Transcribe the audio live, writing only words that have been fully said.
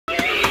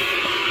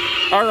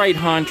All right,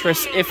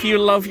 Huntress, if you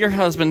love your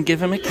husband,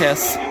 give him a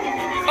kiss.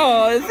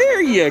 Oh,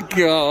 there you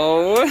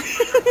go. I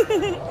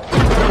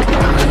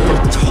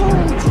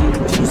told you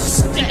to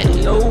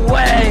stay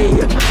away.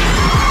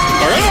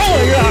 Oh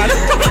my God.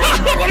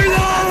 What are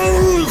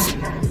those?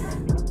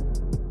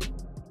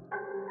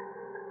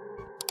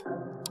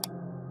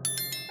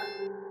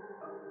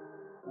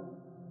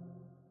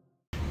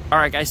 All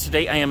right, guys,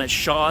 today I am at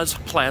Shaw's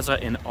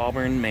Plaza in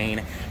Auburn,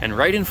 Maine, and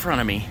right in front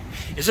of me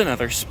is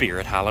another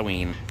Spirit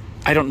Halloween.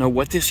 I don't know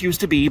what this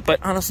used to be,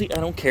 but honestly, I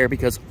don't care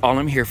because all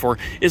I'm here for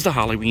is the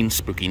Halloween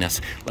spookiness.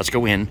 Let's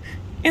go in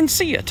and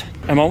see it.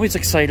 I'm always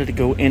excited to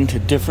go into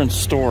different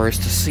stores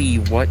to see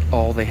what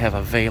all they have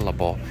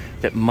available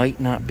that might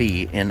not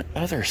be in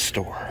other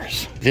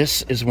stores.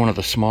 This is one of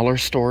the smaller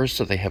stores,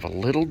 so they have a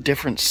little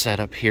different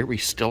setup here. We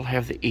still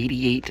have the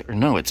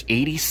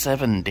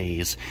 87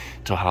 days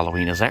till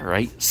Halloween. Is that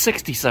right?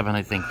 67,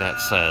 I think that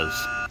says.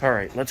 All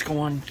right, let's go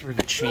on through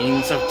the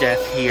chains of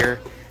death here,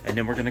 and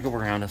then we're gonna go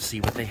around and see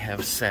what they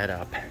have set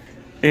up.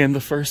 And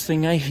the first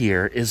thing I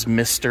hear is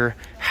Mr.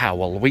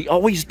 Howell. We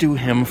always do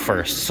him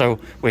first, so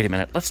wait a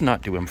minute, let's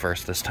not do him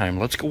first this time.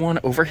 Let's go on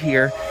over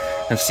here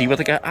and see what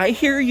they got. I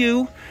hear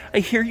you,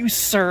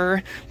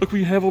 sir. Look,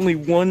 we have only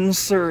one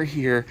sir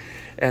here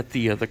at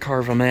the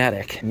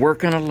Carvomatic.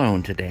 Working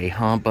alone today,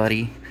 huh,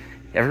 buddy?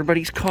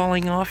 Everybody's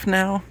calling off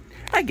now?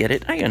 I get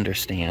it, I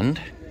understand.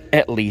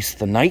 At least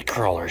the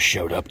Nightcrawler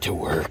showed up to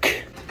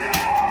work.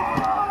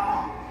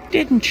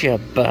 Didn't you,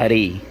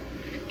 buddy?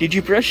 Did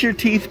you brush your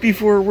teeth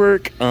before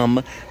work?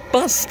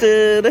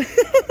 Busted.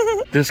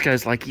 This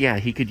guy's like, yeah,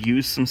 he could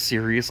use some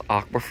serious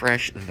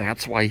Aquafresh.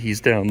 That's why he's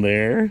down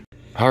there.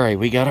 All right,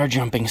 we got our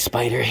jumping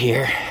spider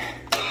here.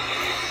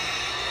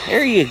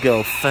 There you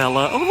go,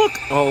 fella. Oh, look.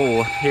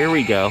 Oh, here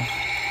we go.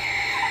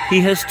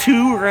 He has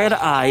 2 red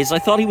eyes. I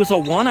thought he was a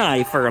 1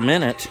 eye for a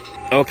minute.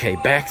 Okay,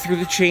 back through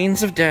the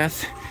chains of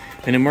death.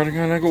 And then we're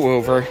gonna go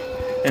over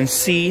and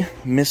see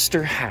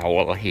Mr.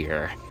 Howell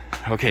here.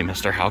 Okay,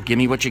 Mr. Howell, give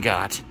me what you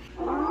got.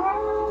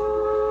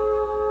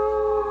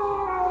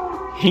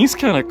 He's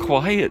kind of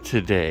quiet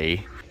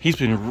today. He's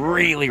been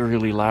really,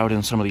 really loud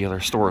in some of the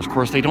other stores. Of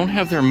course, they don't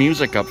have their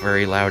music up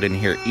very loud in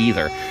here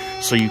either,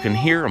 so you can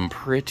hear them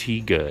pretty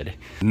good.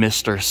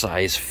 Mr.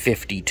 Size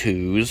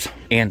 52s.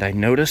 And I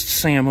noticed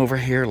Sam over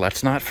here.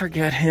 Let's not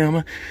forget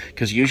him,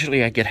 because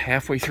usually I get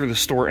halfway through the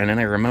store and then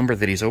I remember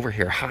that he's over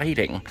here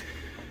hiding.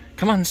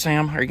 Come on,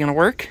 Sam. Are you going to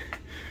work?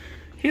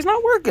 He's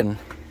not working.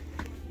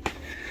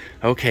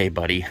 Okay,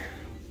 buddy.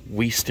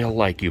 We still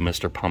like you,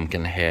 Mr.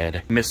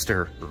 Pumpkinhead.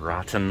 Mr.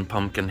 Rotten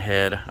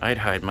Pumpkinhead. I'd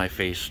hide my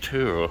face,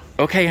 too.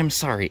 Okay, I'm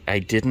sorry. I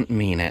didn't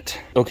mean it.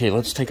 Okay,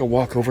 let's take a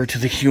walk over to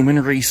the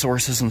Human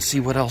Resources and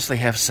see what else they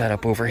have set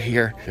up over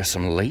here. There's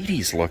some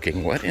ladies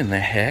looking. What in the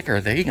heck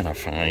are they gonna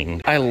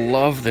find? I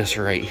love this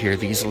right here.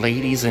 These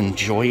ladies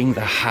enjoying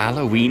the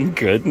Halloween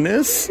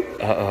goodness.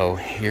 Uh-oh,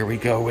 here we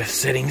go with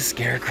Sitting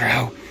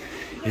Scarecrow.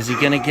 Is he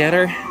gonna get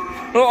her?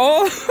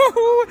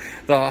 Oh,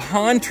 the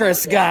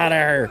Huntress got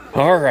her.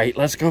 All right,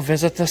 let's go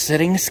visit the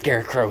Sitting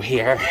Scarecrow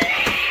here.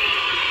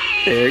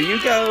 There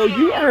you go.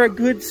 You are a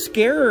good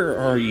scarer,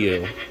 are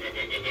you?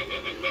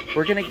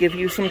 We're gonna give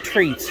you some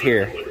treats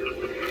here.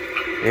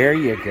 There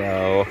you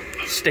go.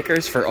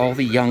 Stickers for all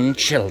the young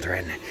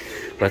children.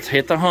 Let's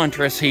hit the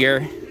Huntress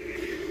here.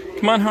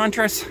 Come on,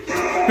 Huntress.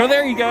 Oh,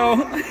 there you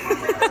go.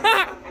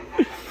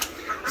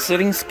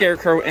 Sitting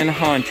Scarecrow and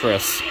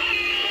Huntress.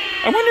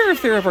 I wonder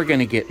if they're ever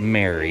gonna get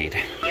married.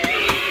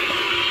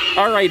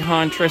 All right,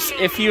 Huntress,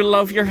 if you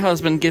love your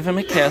husband, give him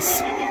a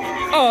kiss.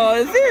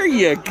 Oh, there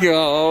you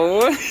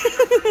go.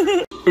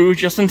 Ooh,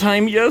 just in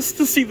time, yes,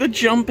 to see the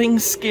jumping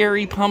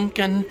scary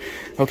pumpkin.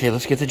 Okay,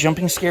 let's get the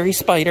jumping scary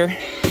spider.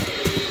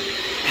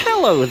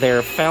 Hello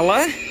there,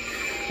 fella.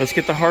 Let's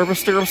get the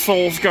Harvester of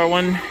Souls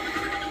going.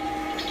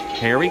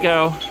 Here we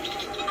go.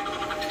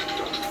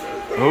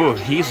 Oh,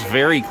 he's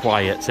very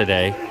quiet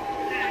today.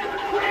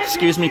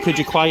 Excuse me, could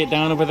you quiet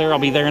down over there? I'll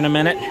be there in a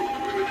minute.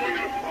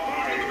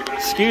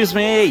 Excuse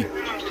me.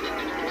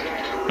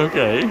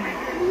 Okay.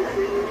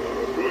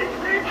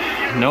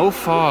 No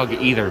fog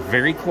either.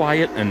 Very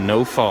quiet and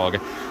no fog.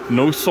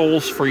 No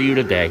souls for you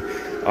today.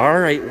 All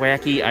right,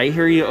 Wacky, I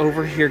hear you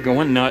over here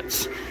going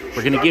nuts.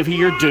 We're going to give you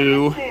your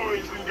due.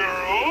 Boys and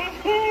girls,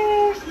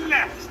 who's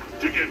next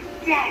to get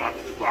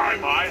walloped by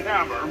my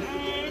hammer?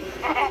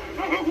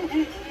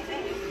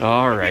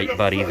 All right,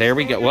 buddy. There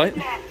we go. What?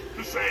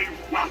 Say,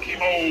 Wacky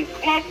Mole,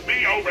 club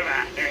me over the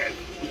head.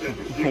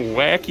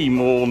 Wacky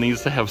Mole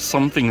needs to have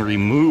something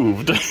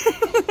removed.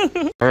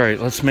 All right,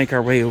 let's make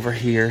our way over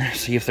here,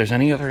 see if there's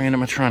any other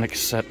animatronics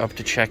set up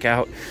to check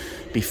out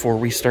before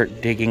we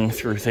start digging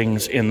through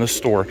things in the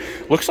store.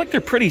 Looks like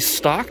they're pretty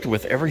stocked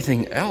with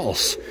everything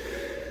else,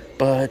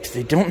 but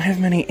they don't have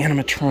many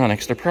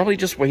animatronics. They're probably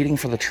just waiting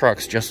for the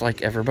trucks, just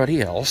like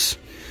everybody else.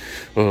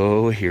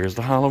 Oh, here's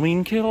the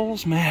Halloween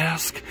Kills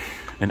mask.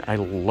 And I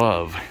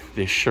love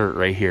this shirt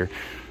right here.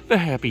 The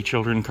happy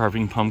children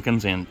carving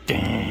pumpkins and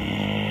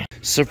dang.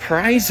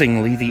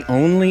 Surprisingly, the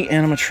only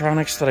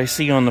animatronics that I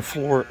see on the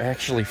floor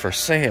actually for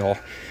sale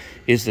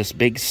is this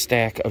big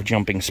stack of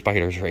jumping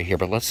spiders right here.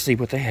 But let's see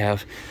what they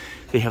have.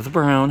 They have the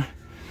brown,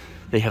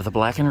 they have the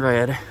black and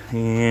red,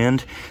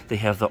 and they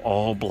have the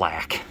all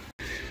black.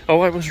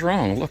 Oh, I was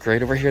wrong. Look,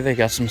 right over here they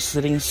got some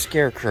sitting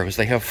scarecrows.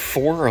 They have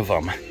 4 of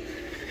them.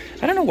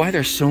 I don't know why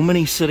there's so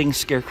many sitting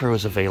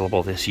scarecrows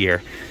available this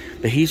year,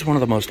 but he's one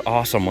of the most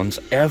awesome ones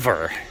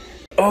ever.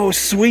 Oh,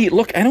 sweet.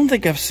 Look, I don't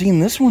think I've seen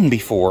this one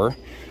before.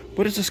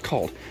 What is this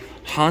called?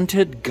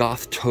 Haunted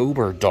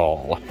Gothtober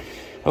doll.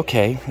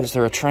 Okay, is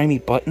there a try me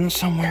button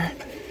somewhere?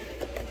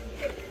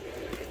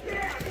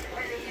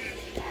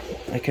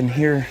 I can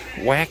hear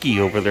Wacky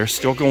over there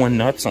still going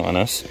nuts on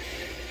us.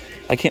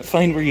 I can't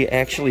find where you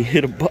actually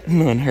hit a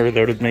button on her,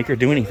 though, to make her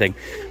do anything.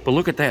 But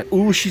look at that.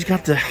 Ooh, she's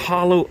got the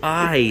hollow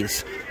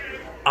eyes.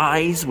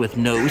 Eyes with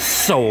no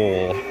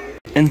soul.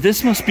 And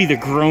this must be the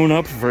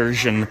grown-up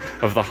version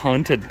of the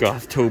Haunted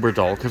Gothtober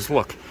doll, because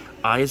look,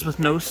 eyes with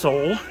no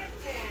soul,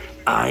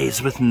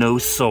 eyes with no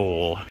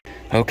soul.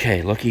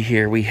 Okay, looky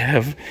here, we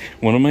have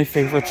one of my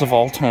favorites of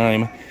all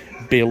time,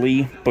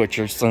 Billy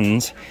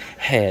Butcherson's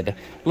head.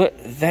 Look,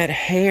 that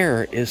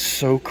hair is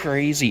so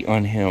crazy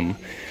on him.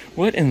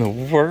 What in the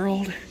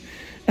world?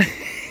 I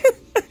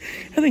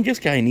think this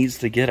guy needs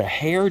to get a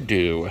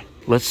hairdo.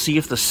 Let's see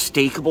if the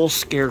stakeable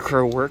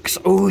scarecrow works.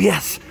 Oh,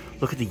 yes!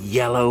 Look at the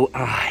yellow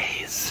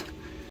eyes.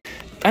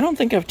 I don't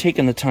think I've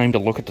taken the time to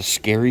look at the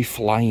scary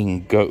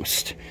flying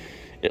ghost.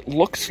 It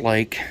looks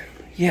like...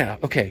 yeah,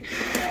 okay.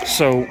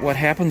 So what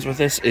happens with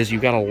this is you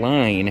got a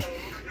line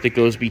that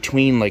goes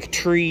between like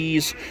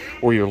trees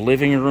or your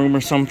living room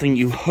or something.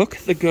 You hook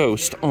the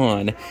ghost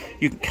on.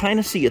 You can kind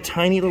of see a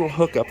tiny little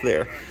hook up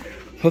there.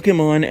 Hook him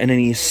on, and then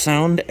he's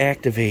sound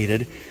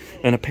activated.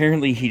 And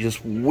apparently he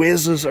just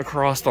whizzes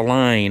across the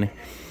line,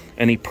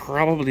 and he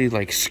probably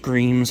like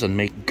screams and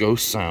make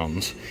ghost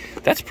sounds.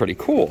 That's pretty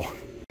cool.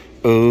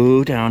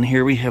 Oh, down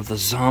here we have the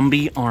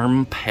zombie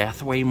arm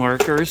pathway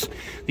markers.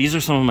 These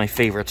are some of my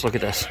favorites. Look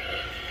at this.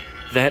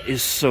 That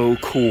is so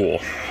cool.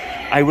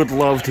 I would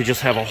love to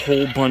just have a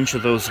whole bunch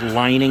of those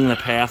lining the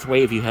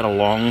pathway if you had a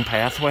long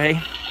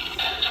pathway.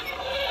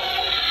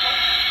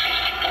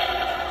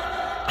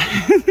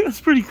 That's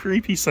pretty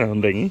creepy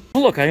sounding.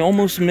 Oh, look, I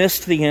almost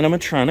missed the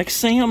animatronic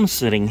Sam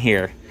sitting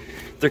here.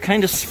 They're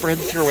kind of spread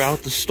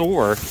throughout the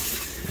store.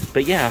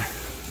 But yeah,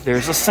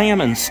 there's a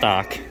Sam in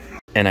stock.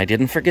 And I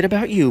didn't forget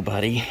about you,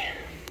 buddy.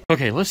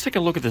 Okay, let's take a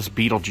look at this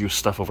Beetlejuice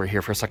stuff over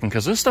here for a second,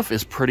 because this stuff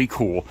is pretty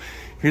cool.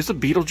 Here's the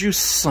Beetlejuice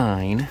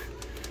sign.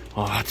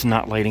 Oh, it's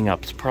not lighting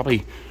up. It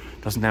probably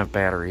doesn't have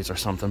batteries or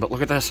something. But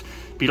look at this.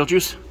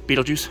 Beetlejuice,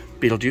 Beetlejuice,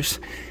 Beetlejuice.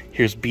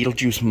 Here's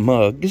Beetlejuice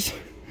mugs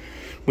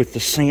with the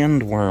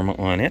sandworm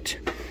on it.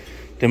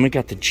 Then we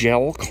got the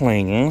gel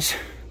clings.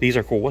 These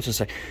are cool. What's it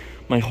say?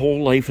 My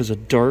whole life is a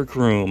dark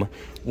room.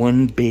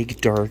 One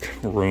big dark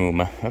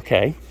room.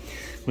 Okay.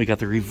 We got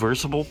the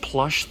reversible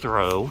plush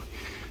throw.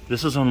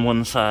 This is on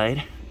one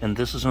side, and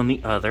this is on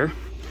the other.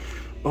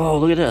 Oh,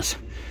 look at this.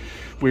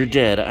 We're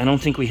dead. I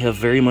don't think we have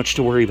very much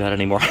to worry about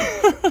anymore.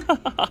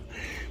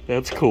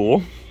 That's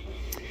cool.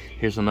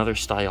 Here's another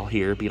style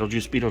here.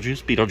 Beetlejuice,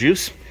 Beetlejuice,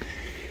 Beetlejuice.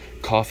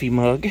 Coffee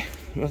mug.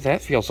 Well,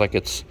 that feels like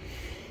it's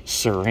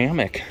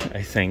ceramic,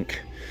 I think.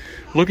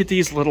 Look at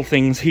these little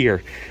things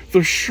here.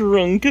 The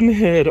shrunken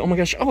head. Oh my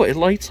gosh. Oh, it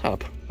lights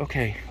up.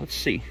 Okay, let's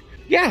see.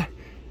 Yeah,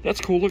 that's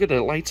cool. Look at that.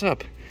 It lights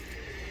up.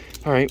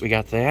 All right, we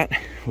got that.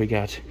 We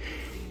got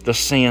the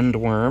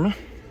sandworm.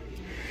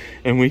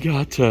 And we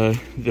got the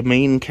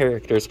main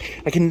characters.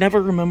 I can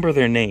never remember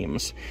their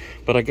names,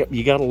 but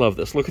you gotta love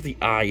this. Look at the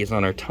eyes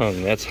on our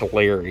tongue. That's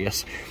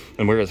hilarious.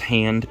 And where his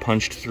hand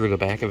punched through the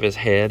back of his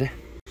head.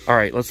 All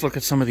right, let's look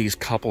at some of these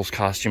couples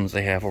costumes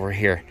they have over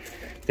here.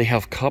 They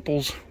have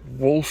couples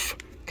wolf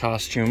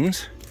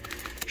costumes,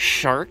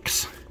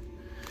 sharks,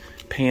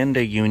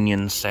 panda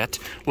union set.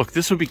 Look,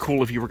 this would be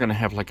cool if you were going to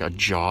have like a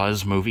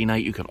Jaws movie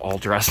night. You could all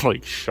dress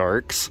like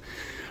sharks.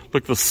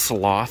 Look, the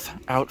sloth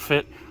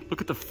outfit. Look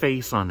at the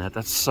face on that.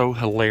 That's so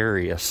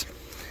hilarious.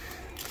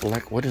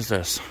 Like, what is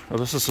this? Oh,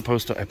 this is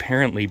supposed to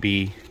apparently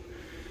be...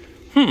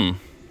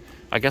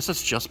 I guess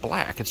it's just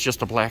black. It's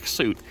just a black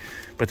suit.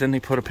 But then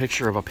they put a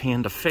picture of a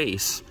panda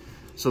face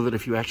so that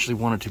if you actually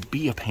wanted to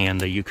be a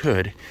panda, you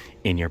could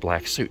in your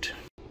black suit.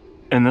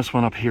 And this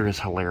one up here is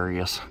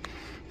hilarious.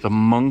 The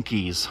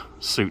monkeys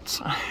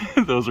suits.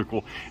 Those are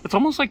cool. It's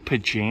almost like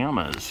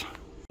pajamas.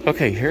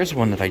 Okay, here's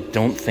one that I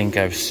don't think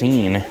I've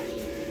seen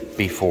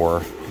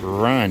before.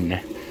 Run.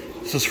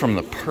 This is from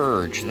The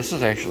Purge. This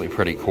is actually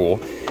pretty cool.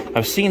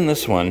 I've seen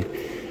this one.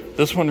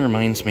 This one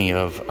reminds me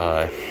of,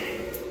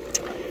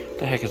 what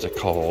the heck is it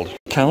called?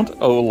 Count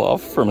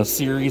Olaf from A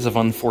Series of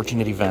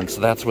Unfortunate Events.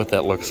 That's what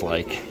that looks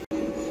like.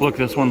 Look,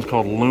 this one's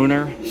called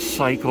Lunar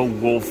Psycho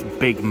Wolf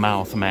Big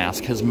Mouth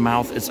Mask. His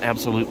mouth is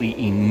absolutely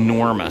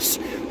enormous.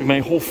 Like, my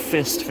whole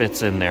fist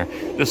fits in there.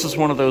 This is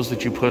one of those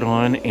that you put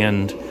on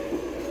and,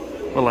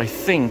 well, I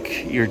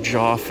think your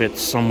jaw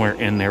fits somewhere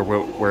in there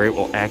where it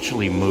will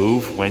actually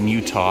move when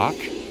you talk.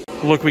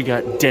 Look, we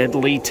got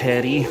Deadly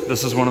Teddy.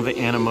 This is one of the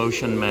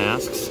Animotion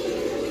masks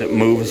that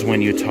moves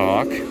when you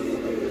talk.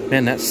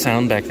 Man, that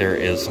sound back there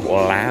is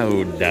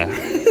loud.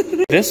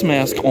 This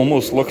mask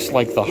almost looks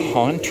like the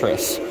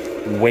Hauntress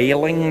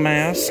whaling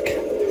mask.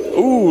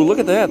 Ooh, look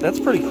at that.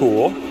 That's pretty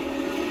cool.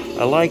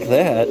 I like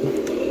that.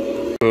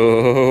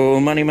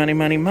 Oh, money, money,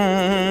 money,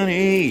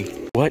 money.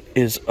 What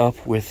is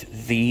up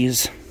with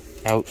these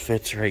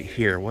outfits right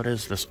here? What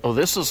is this? Oh,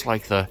 this is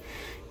like the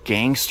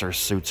gangster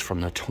suits from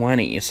the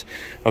 20s.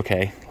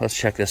 Okay, let's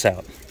check this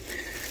out.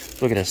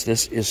 Look at this.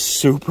 This is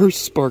super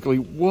sparkly.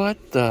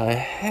 What the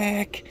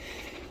heck?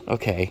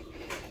 Okay,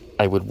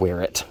 I would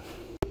wear it.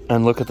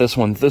 And look at this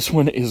one. This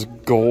one is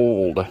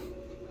gold.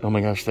 Oh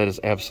my gosh, that is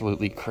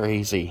absolutely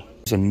crazy.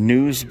 It's a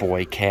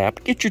newsboy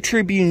cap. Get your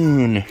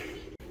Tribune.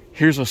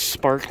 Here's a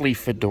sparkly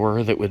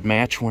fedora that would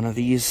match one of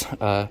these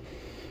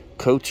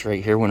coats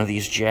right here, one of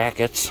these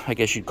jackets. I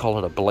guess you'd call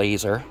it a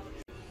blazer.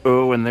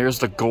 Oh, and there's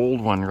the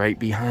gold one right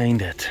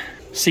behind it.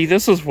 See,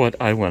 this is what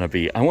I want to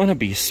be. I want to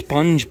be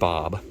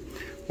SpongeBob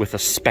with a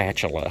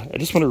spatula. I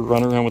just want to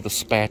run around with a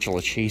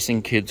spatula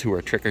chasing kids who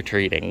are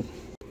trick-or-treating.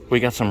 We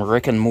got some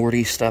Rick and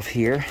Morty stuff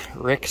here.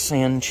 Rick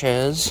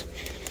Sanchez.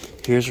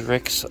 Here's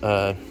Rick's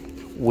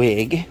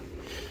wig.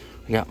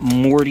 We got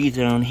Morty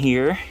down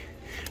here.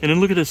 And then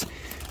look at this.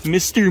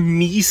 Mr.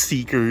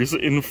 Meeseekers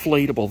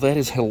inflatable. That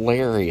is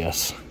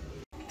hilarious.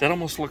 That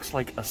almost looks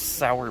like a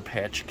Sour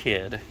Patch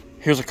Kid.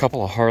 Here's a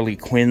couple of Harley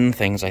Quinn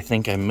things I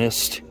think I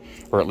missed.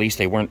 Or at least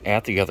they weren't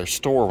at the other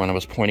store when I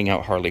was pointing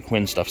out Harley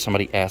Quinn stuff.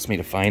 Somebody asked me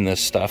to find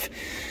this stuff.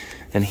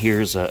 And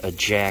here's a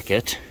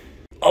jacket.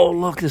 Oh,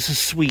 look, this is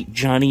sweet.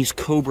 Johnny's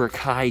Cobra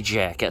Kai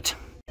jacket.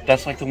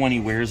 That's like the one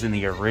he wears in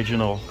the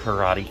original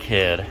Karate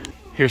Kid.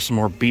 Here's some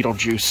more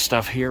Beetlejuice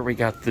stuff here. We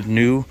got the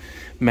new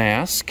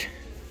mask.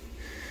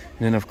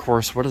 And then, of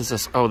course, what is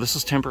this? Oh, this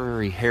is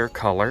temporary hair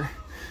color.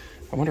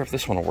 I wonder if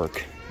this one will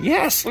work.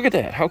 Yes, look at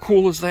that. How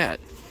cool is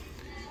that?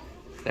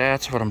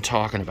 That's what I'm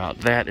talking about.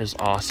 That is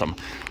awesome.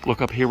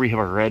 Look up here. We have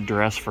a red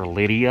dress for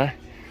Lydia.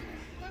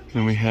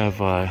 Then we have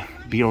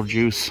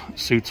Beetlejuice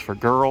suits for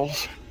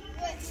girls.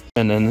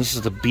 And then this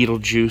is the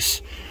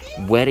Beetlejuice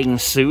wedding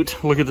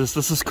suit. Look at this.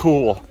 This is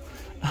cool.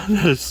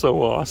 That is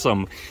so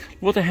awesome.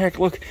 What the heck?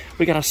 Look,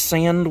 we got a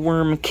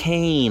sandworm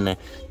cane.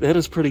 That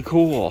is pretty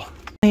cool.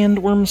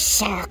 Sandworm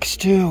socks,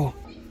 too.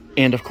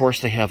 And, of course,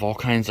 they have all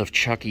kinds of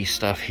Chucky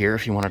stuff here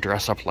if you want to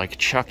dress up like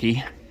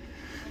Chucky.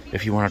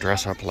 If you want to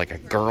dress up like a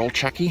girl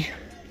Chucky.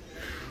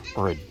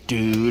 Or a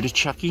dude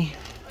Chucky.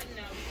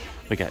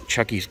 We got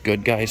Chucky's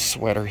Good Guys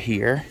sweater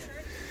here.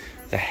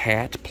 The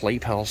hat, Play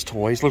Pals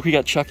toys. Look, we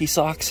got Chucky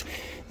socks.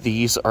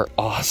 These are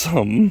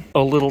awesome. A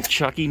little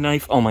Chucky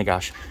knife. Oh, my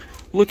gosh.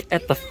 Look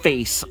at the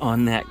face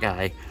on that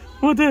guy.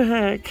 What the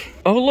heck?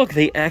 Oh, look,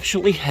 they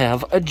actually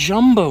have a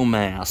jumbo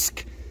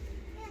mask.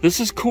 This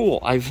is cool.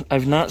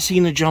 I've not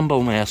seen a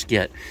jumbo mask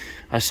yet.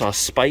 I saw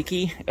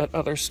Spiky at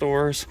other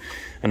stores,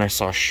 and I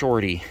saw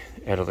Shorty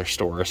at other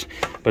stores.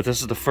 But this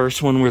is the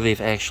first one where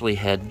they've actually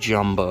had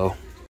jumbo.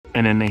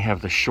 And then they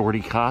have the Shorty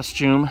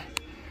costume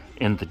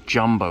and the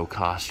jumbo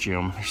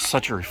costume. There's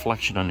such a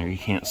reflection on there, you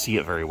can't see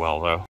it very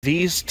well, though.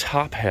 These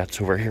top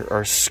hats over here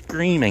are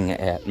screaming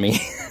at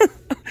me.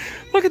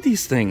 Look at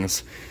these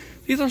things.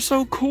 These are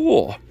so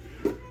cool.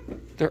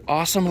 They're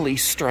awesomely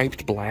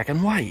striped black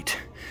and white.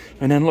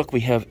 And then look,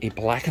 we have a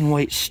black and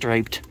white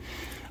striped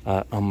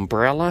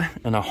umbrella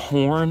and a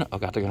horn. Oh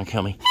god, they're gonna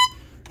kill me.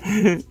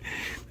 Then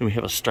we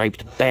have a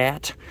striped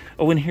bat.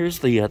 Oh, and here's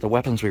the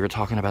weapons we were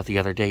talking about the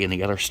other day in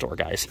the other store,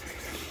 guys.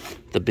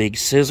 The big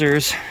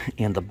scissors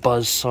and the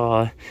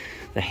buzzsaw,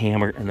 the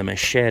hammer and the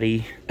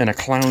machete, and a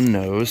clown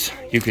nose.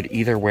 You could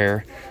either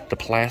wear the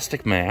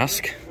plastic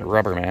mask, the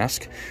rubber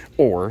mask,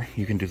 or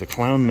you can do the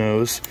clown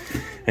nose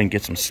and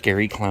get some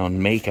scary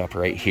clown makeup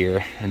right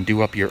here and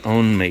do up your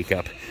own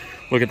makeup.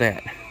 Look at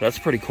that. That's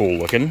pretty cool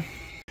looking.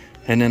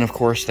 And then, of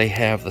course, they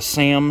have the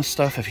Sam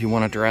stuff if you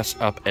want to dress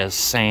up as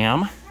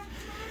Sam.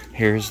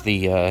 Here's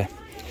the,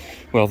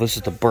 well, this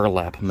is the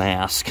burlap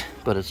mask,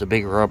 but it's a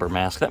big rubber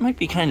mask. That might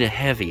be kind of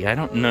heavy. I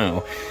don't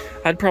know.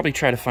 I'd probably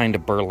try to find a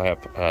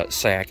burlap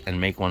sack and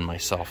make one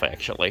myself,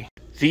 actually.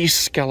 These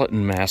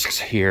skeleton masks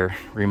here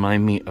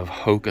remind me of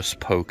Hocus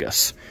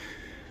Pocus.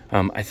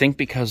 I think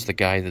because the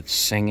guy that's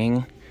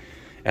singing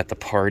at the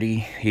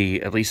party,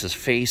 at least his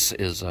face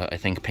is, I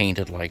think,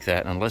 painted like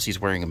that. Unless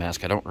he's wearing a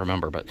mask, I don't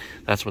remember, but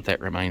that's what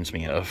that reminds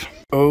me of.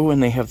 Oh,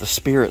 and they have the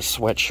Spirit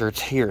sweatshirts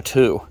here,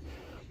 too.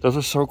 Those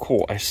are so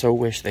cool. I so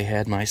wish they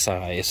had my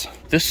size.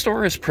 This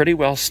store is pretty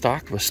well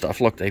stocked with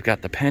stuff. Look, they've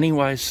got the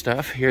Pennywise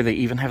stuff. Here they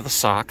even have the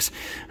socks.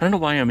 I don't know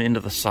why I'm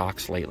into the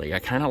socks lately. I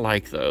kind of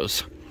like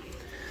those.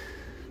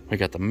 We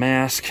got the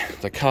mask,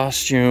 the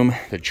costume,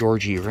 the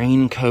Georgie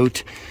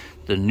raincoat,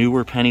 the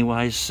newer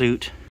Pennywise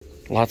suit.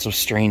 Lots of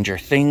Stranger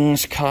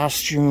Things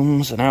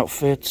costumes and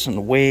outfits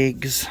and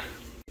wigs.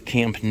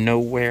 Camp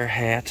Nowhere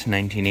hat,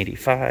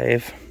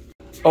 1985.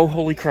 Oh,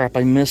 holy crap,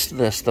 I missed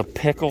this. The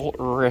Pickle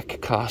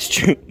Rick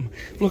costume.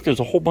 Look,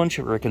 there's a whole bunch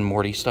of Rick and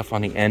Morty stuff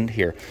on the end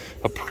here.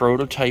 A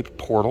prototype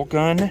portal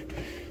gun.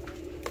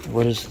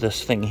 What is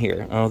this thing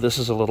here? Oh, this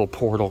is a little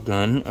portal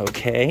gun.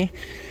 Okay.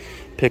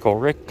 Pickle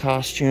Rick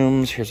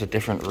costumes. Here's a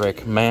different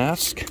Rick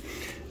mask.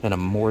 and a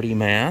Morty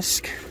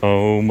mask.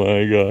 Oh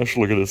my gosh,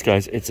 look at this,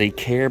 guys. It's a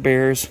Care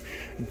Bears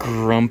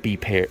Grumpy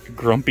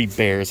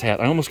Bears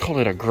hat. I almost called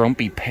it a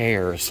Grumpy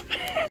Pears.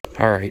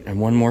 All right, and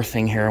one more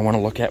thing here I want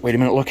to look at. Wait a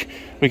minute, look.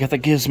 We got the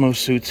Gizmo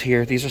suits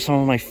here. These are some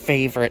of my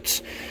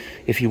favorites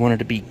if you wanted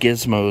to be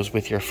Gizmos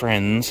with your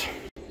friends.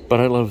 But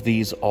I love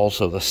these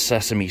also, the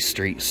Sesame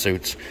Street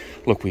suits.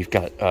 Look, we've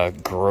got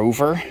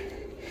Grover,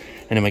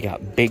 and then we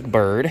got Big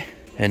Bird,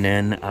 and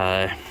then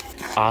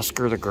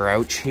Oscar the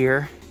Grouch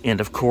here,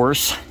 and of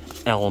course,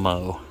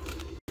 Elmo.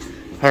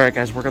 All right,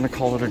 guys, we're going to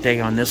call it a day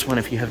on this one.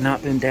 If you have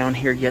not been down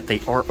here yet,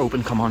 they are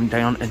open. Come on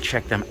down and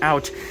check them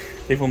out.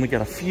 They've only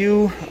got a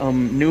few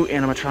new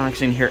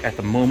animatronics in here at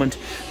the moment,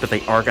 but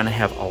they are going to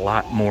have a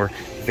lot more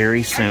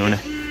very soon.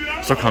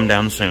 So come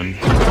down soon.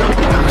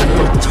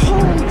 I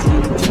told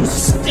you to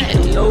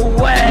stay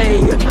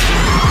away!